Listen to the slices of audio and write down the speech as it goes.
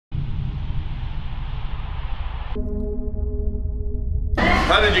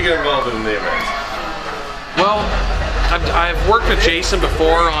How did you get involved in the event? Well, I've worked with Jason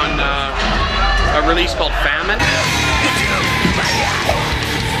before on a release called Famine.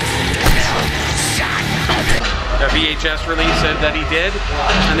 A VHS release that he did,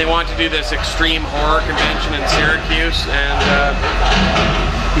 and they wanted to do this extreme horror convention in Syracuse, and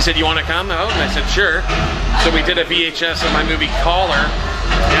he said, "You want to come out?" And I said, "Sure." So we did a VHS of my movie Caller,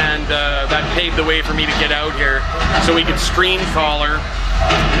 and that paved the way for me to get out here, so we could screen Caller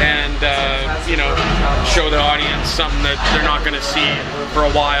and you know, show the audience something that they're not going to see for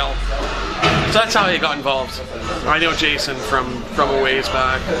a while. So that's how I got involved. I know Jason from a ways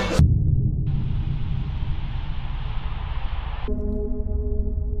back.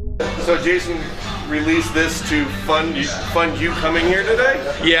 So Jason released this to fund you coming here today?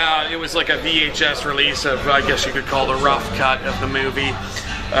 Yeah, it was like a VHS release of, I guess you could call it a rough cut of the movie,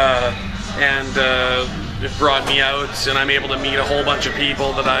 and it brought me out, and I'm able to meet a whole bunch of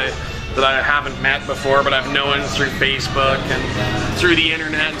people that I haven't met before, but I've known through Facebook and through the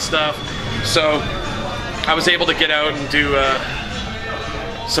internet and stuff. So I was able to get out and do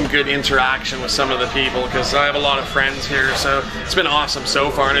some good interaction with some of the people, because I have a lot of friends here, so it's been awesome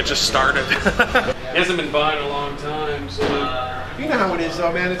so far, and it just started. It hasn't been by in a long time, so... You know how it is,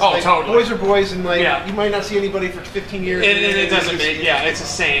 though, man. It's oh, like totally. Boys are boys, and like, yeah, you might not see anybody for 15 years. It doesn't make... Yeah, it's the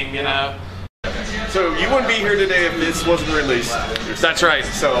same, you know. So you wouldn't be here today if this wasn't released. That's right.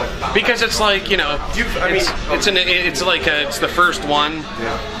 So because it's like, you know, it's the first one.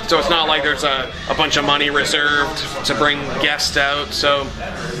 Yeah. So it's not like there's a bunch of money reserved to bring guests out. So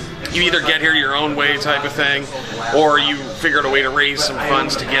you either get here your own way type of thing, or you figure out a way to raise some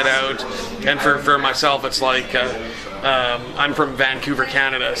funds to get out. And for myself, it's like I'm from Vancouver,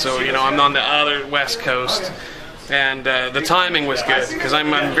 Canada, so you know I'm on the other west coast. And the timing was good, because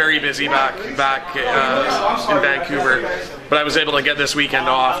I'm very busy back in Vancouver, but I was able to get this weekend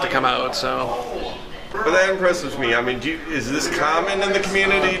off to come out. So. But that impresses me. I mean, is this common in the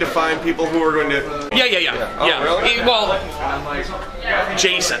community to find people who are going to? Yeah. Oh, really? Well,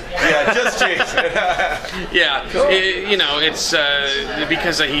 Jason. Yeah, just Jason. Yeah, you know, it's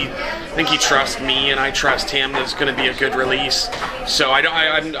because I think he trusts me and I trust him. That it's going to be a good release. So I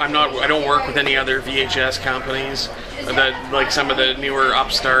don't work with any other VHS companies. Like some of the newer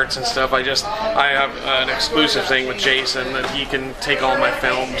upstarts and stuff. I have an exclusive thing with Jason that he can take all my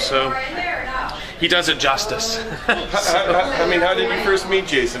films. So. He does it justice. I mean, how did you first meet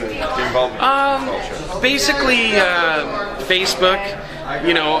Jason and get involved in basically, Facebook.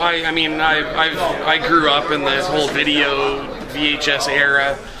 You know, I grew up in the whole video VHS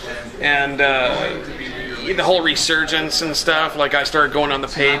era, and the whole resurgence and stuff. Like I started going on the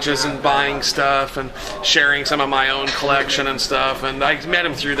pages and buying stuff and sharing some of my own collection and stuff. And I met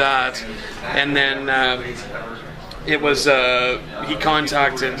him through that, and then. It was he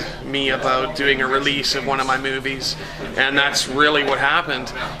contacted me about doing a release of one of my movies, and that's really what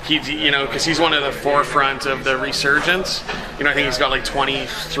happened. You know, because he's one of the forefront of the resurgence. You know, I think he's got like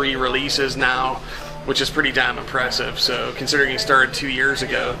 23 releases now, which is pretty damn impressive. So considering he started 2 years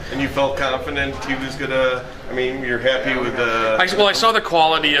ago. And you felt confident he was gonna. I mean, you're happy with the. Well, I saw the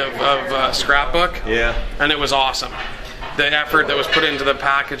quality of Scrapbook. Yeah. And it was awesome. The effort that was put into the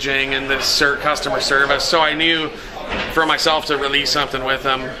packaging and the customer service. So I knew for myself to release something with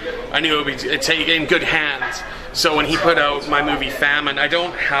him, I knew it would be in good hands. So when he put out my movie Famine, I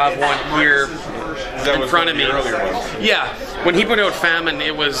don't have one here in front of me. Yeah, when he put out Famine,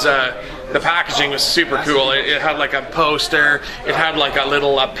 it was the packaging was super cool. It had like a poster. It had like a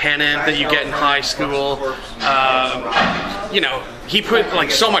little pennant that you get in high school. You know, he put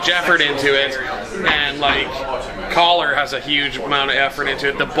like so much effort into it, and like Caller has a huge amount of effort into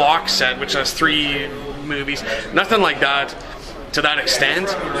it. The box set, which has 3 movies, nothing like that to that extent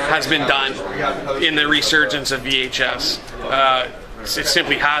has been done in the resurgence of VHS. It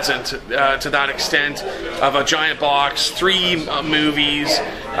simply hasn't to that extent of a giant box, 3 movies,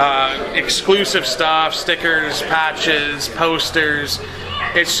 exclusive stuff, stickers, patches, posters.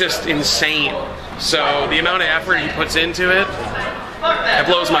 It's just insane. So the amount of effort he puts into it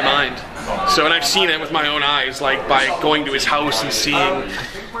blows my mind. So, and I've seen it with my own eyes, like by going to his house and seeing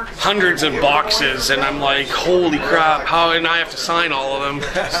hundreds of boxes, and I'm like, holy crap, how, and I have to sign all of them.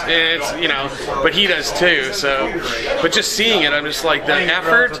 It's, you know, but he does too, so, but just seeing it, I'm just like, the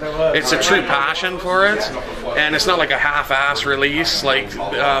effort, it's a true passion for it, and it's not like a half-ass release, like,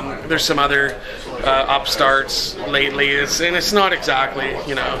 there's some other upstarts lately, and it's not exactly,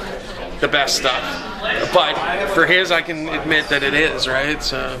 you know, the best stuff, but for his, I can admit that it is, right,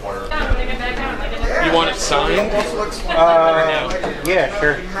 so. You want it signed? Yeah,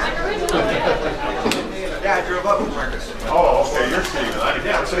 sure. drove up with Marcus. Oh, okay, you're seeing it. I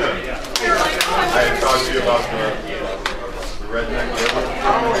didn't see it. I had talked to you about the redneck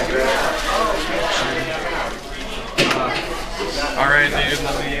All right, dude.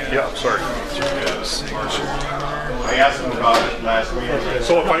 Yeah, sorry. I asked him about it last week.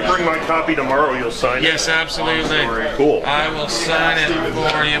 So if I bring my copy tomorrow, you'll sign it? Yes, absolutely. Cool. I will sign it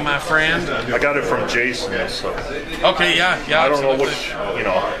for you, my friend. I got it from Jason, so. Okay, yeah. I don't know absolutely. which, you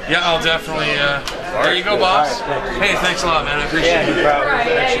know. Yeah, I'll definitely. There you go, boss. Hey, thanks a lot, man. I appreciate it.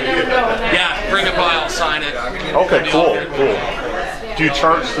 Yeah, bring it by. I'll sign it. Okay, cool. Do you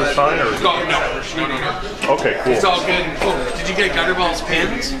charge the sign or? No. Okay, cool. It's all good. Oh, did you get Gutterballs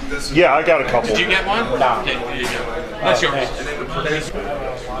pins? Yeah, I got a couple. Did you get one? No. Okay, there you go. That's yours.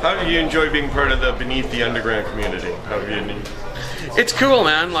 How do you enjoy being part of the Beneath the Underground community? How have you? It's cool,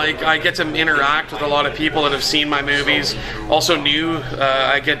 man. Like, I get to interact with a lot of people that have seen my movies. Also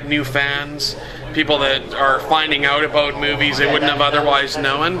I get new fans, people that are finding out about movies they wouldn't have otherwise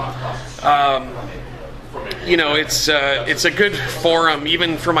known. You know, it's a good forum,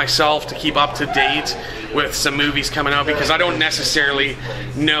 even for myself, to keep up to date with some movies coming out, because I don't necessarily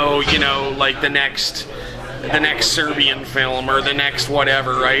know, you know, like the next Serbian film or the next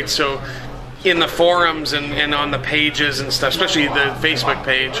whatever, right? So in the forums and on the pages and stuff, especially the Facebook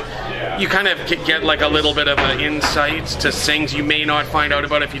page, you kind of get like a little bit of an insight to things you may not find out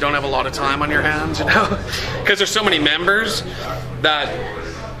about if you don't have a lot of time on your hands, you know? Because there's so many members that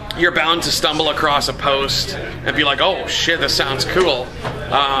you're bound to stumble across a post and be like, oh shit, this sounds cool.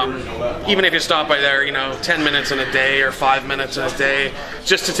 Even if you stop by there, you know, 10 minutes in a day or 5 minutes in a day,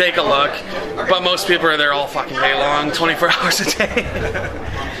 just to take a look. But most people are there all fucking day long, 24 hours a day.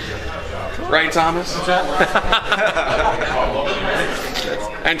 Right, Thomas?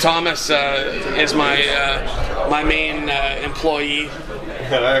 And Thomas is my main employee.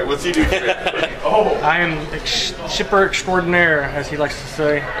 What's he do for you? I am shipper extraordinaire, as he likes to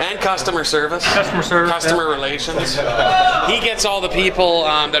say. And customer service. Customer relations. He gets all the people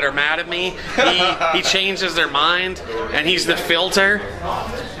that are mad at me. He changes their mind, and he's the filter.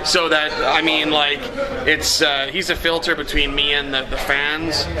 So that, I mean, like, he's a filter between me and the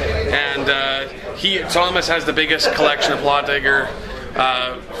fans. And Thomas has the biggest collection of Plot Digger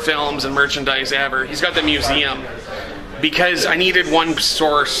films and merchandise ever. He's got the museum, because I needed one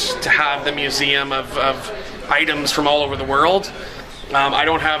source to have the museum of items from all over the world. I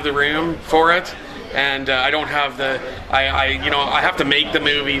don't have the room for it, and I don't have I have to make the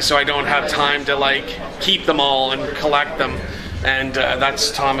movie, so I don't have time to like keep them all and collect them. And that's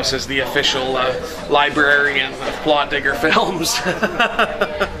Thomas as the official librarian of Plot Digger Films.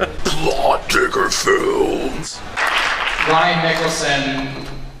 Plot Digger Films. Ryan Nicholson,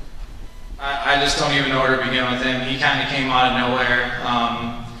 I just don't even know where to begin with him. He kind of came out of nowhere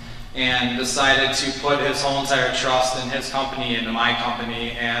and decided to put his whole entire trust in his company into my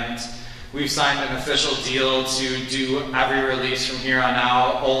company, and we've signed an official deal to do every release from here on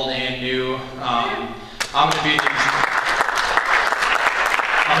out, old and new. I'm going to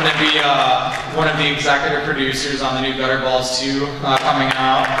be one of the executive producers on the new Gutterballs 2 coming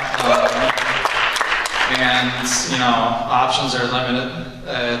out. And, you know, options are limited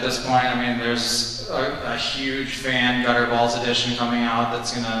at this point. I mean, there's a huge fan Gutterballs edition coming out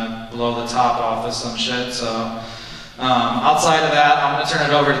that's going to blow the top off of some shit. So, outside of that, I'm going to turn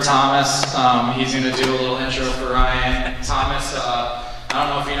it over to Thomas. He's going to do a little intro for Ryan. Thomas, I don't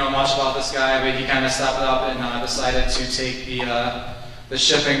know if you know much about this guy, but he kind of stepped up and decided to take the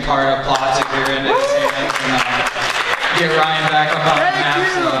shipping part of Plot Digger into his hands and get Ryan back up on the map.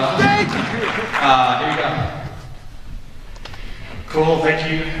 Thank you. Here you go. Cool, thank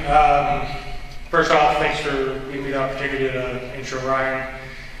you. First off, thanks for giving me the opportunity to intro Ryan.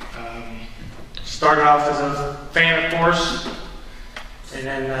 Started off as a fan, of course, and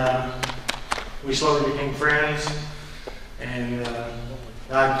then we slowly became friends, and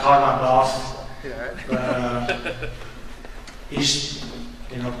I called my boss, but he's,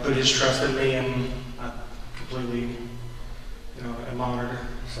 you know, put his trust in me, and I completely, you know, am honored.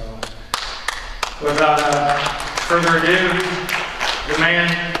 So, without further ado, the man,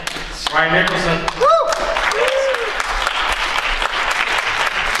 Ryan Nicholson. Woo!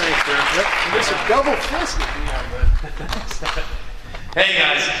 Thanks, sir. This is double fisted. Hey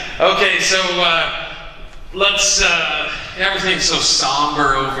guys. Okay, so let's. Everything's so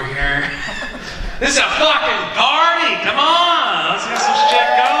somber over here. This is a fucking party. Come on, let's get some shit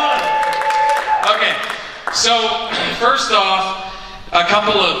going. Okay, so first off, I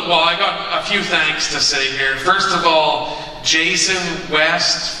got a few thanks to say here. First of all, Jason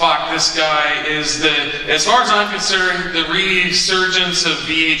West, fuck, this guy is as far as I'm concerned, the resurgence of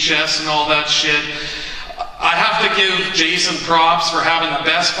VHS and all that shit. I have to give Jason props for having the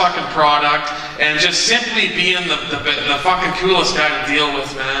best fucking product and just simply being the fucking coolest guy to deal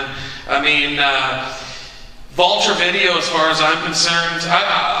with, man. I mean, Vulture Video, as far as I'm concerned,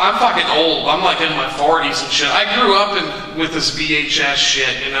 I'm fucking old. I'm like in my 40s and shit. I grew up with this VHS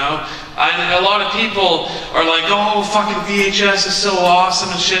shit, you know? And a lot of people are like, oh, fucking VHS is so awesome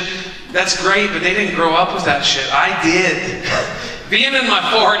and shit. That's great, but they didn't grow up with that shit. I did. Being in my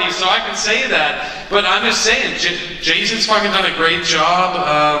 40s, so I can say that. But I'm just saying, Jason's fucking done a great job.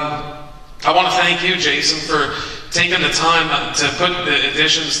 I want to thank you, Jason, for taking the time to put the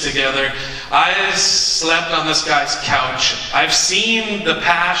editions together. I slept on this guy's couch. I've seen the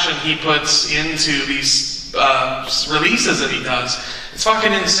passion he puts into these releases that he does. It's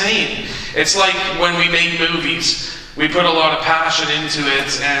fucking insane. It's like when we make movies. We put a lot of passion into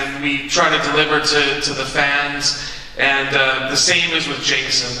it, and we try to deliver to the fans. And the same is with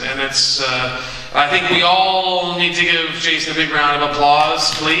Jason. And it's, I think we all need to give Jason a big round of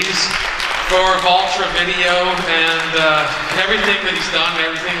applause, please, for Vulture Video and everything that he's done,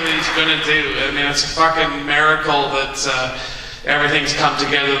 everything that he's going to do. I mean, it's a fucking miracle that everything's come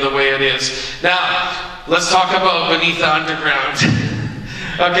together the way it is. Now, let's talk about Beneath the Underground.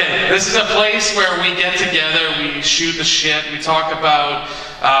 Okay, this is a place where we get together, we shoot the shit, we talk about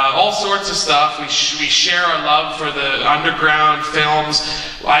all sorts of stuff. We share our love for the underground films.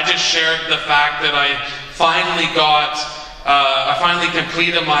 I just shared the fact that I finally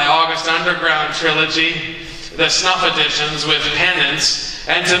completed my August Underground trilogy, the snuff editions with Penance,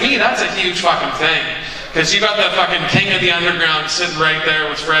 and to me that's a huge fucking thing, because you got the fucking king of the underground sitting right there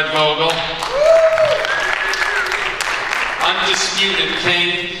with Fred Vogel. Undisputed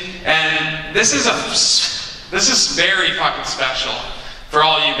king, and this is very fucking special for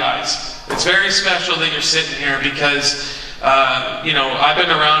all you guys. It's very special that you're sitting here because you know, I've been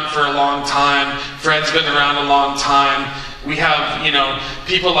around for a long time. Fred's been around a long time. We have, you know,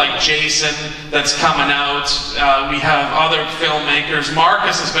 people like Jason that's coming out. We have other filmmakers.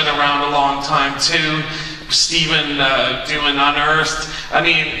 Marcus has been around a long time too. Steven doing Unearthed. I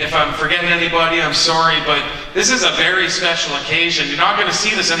mean, if I'm forgetting anybody, I'm sorry, but this is a very special occasion. You're not going to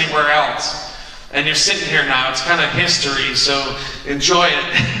see this anywhere else. And you're sitting here now. It's kind of history, so enjoy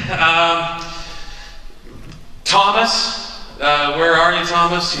it. Thomas, where are you,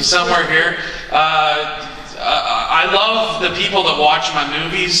 Thomas? He's somewhere here. I love the people that watch my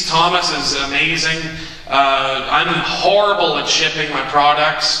movies. Thomas is amazing. I'm horrible at shipping my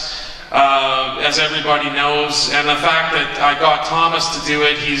products. As everybody knows, and the fact that I got Thomas to do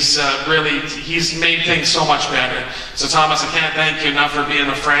it, he's made things so much better. So Thomas, I can't thank you enough for being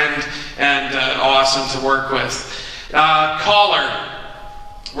a friend and awesome to work with. Collar.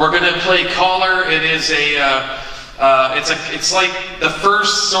 We're going to play Collar. It is it's like the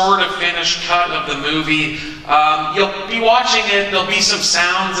first sort of finished cut of the movie. You'll be watching it, there'll be some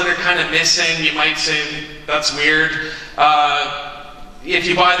sounds that are kind of missing. You might say, that's weird. If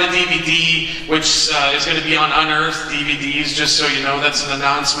you buy the DVD, which is going to be on Unearthed DVDs, just so you know, that's an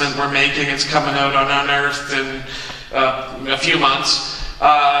announcement we're making. It's coming out on Unearthed in a few months.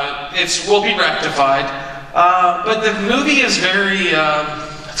 It will be rectified. But the movie is very,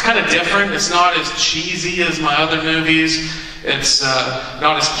 it's kind of different. It's not as cheesy as my other movies. It's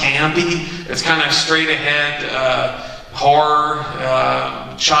not as campy. It's kind of straight ahead horror,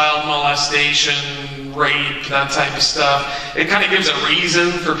 child molestation, rape, that type of stuff. It kind of gives a reason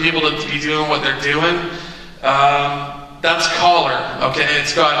for people to be doing what they're doing. That's Collar, okay?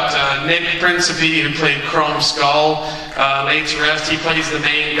 It's got Nick Principe, who played Chrome Skull. Laid to rest, he plays the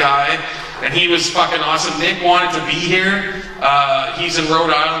main guy, and he was fucking awesome. Nick wanted to be here. He's in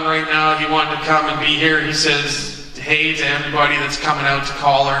Rhode Island right now. He wanted to come and be here. He says hey to everybody that's coming out to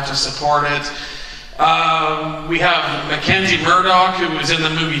Collar to support it. We have Mackenzie Murdoch, who was in the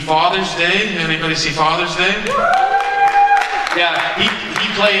movie Father's Day. Anybody see Father's Day? Yeah, he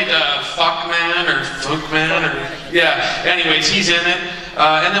played Fuckman or Fookman or yeah. Anyways, he's in it.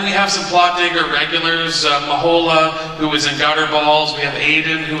 And then we have some Plot Digger regulars. Mahola, who was in Gutterballs. We have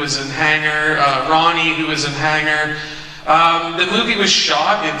Aiden, who was in Hanger. Ronnie, who was in Hanger. The movie was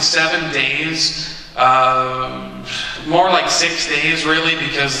shot in 7 days. More like 6 days really,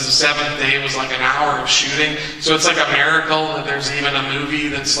 because the 7th day was like an hour of shooting. So it's like a miracle that there's even a movie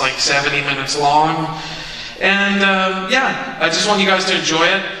that's like 70 minutes long. And yeah, I just want you guys to enjoy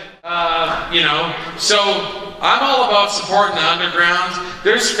it. You know, so I'm all about supporting the underground.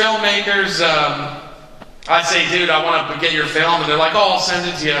 There's filmmakers, I say, dude, I want to get your film, and they're like, oh, I'll send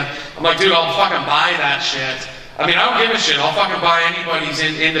it to you. I'm like, dude, I'll fucking buy that shit. I mean, I don't give a shit. I'll fucking buy anybody's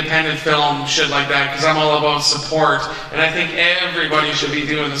independent film, shit like that, because I'm all about support, and I think everybody should be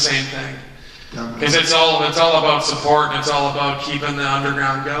doing the same thing. Because it's all about support and it's all about keeping the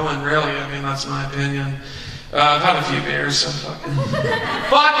underground going. Really, I mean that's my opinion. I've had a few beers, so fucking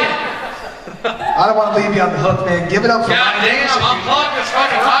fuck it. I don't want to leave you on the hook, man. Give it up for God damn, unplug this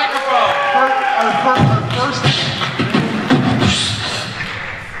fucking microphone. Our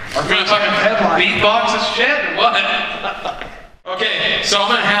We're gonna fucking headline. beatbox this shit or what? Okay, so I'm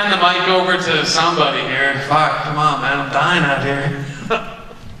gonna hand the mic over to somebody here. Fuck, come on, man, I'm dying out here.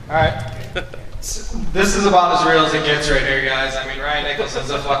 Alright. This is about as real as it gets right here, guys. I mean, Ryan Nicholson's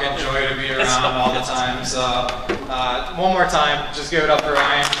a fucking joy to be around all the time. So, one more time, just give it up for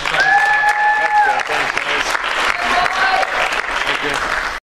Ryan.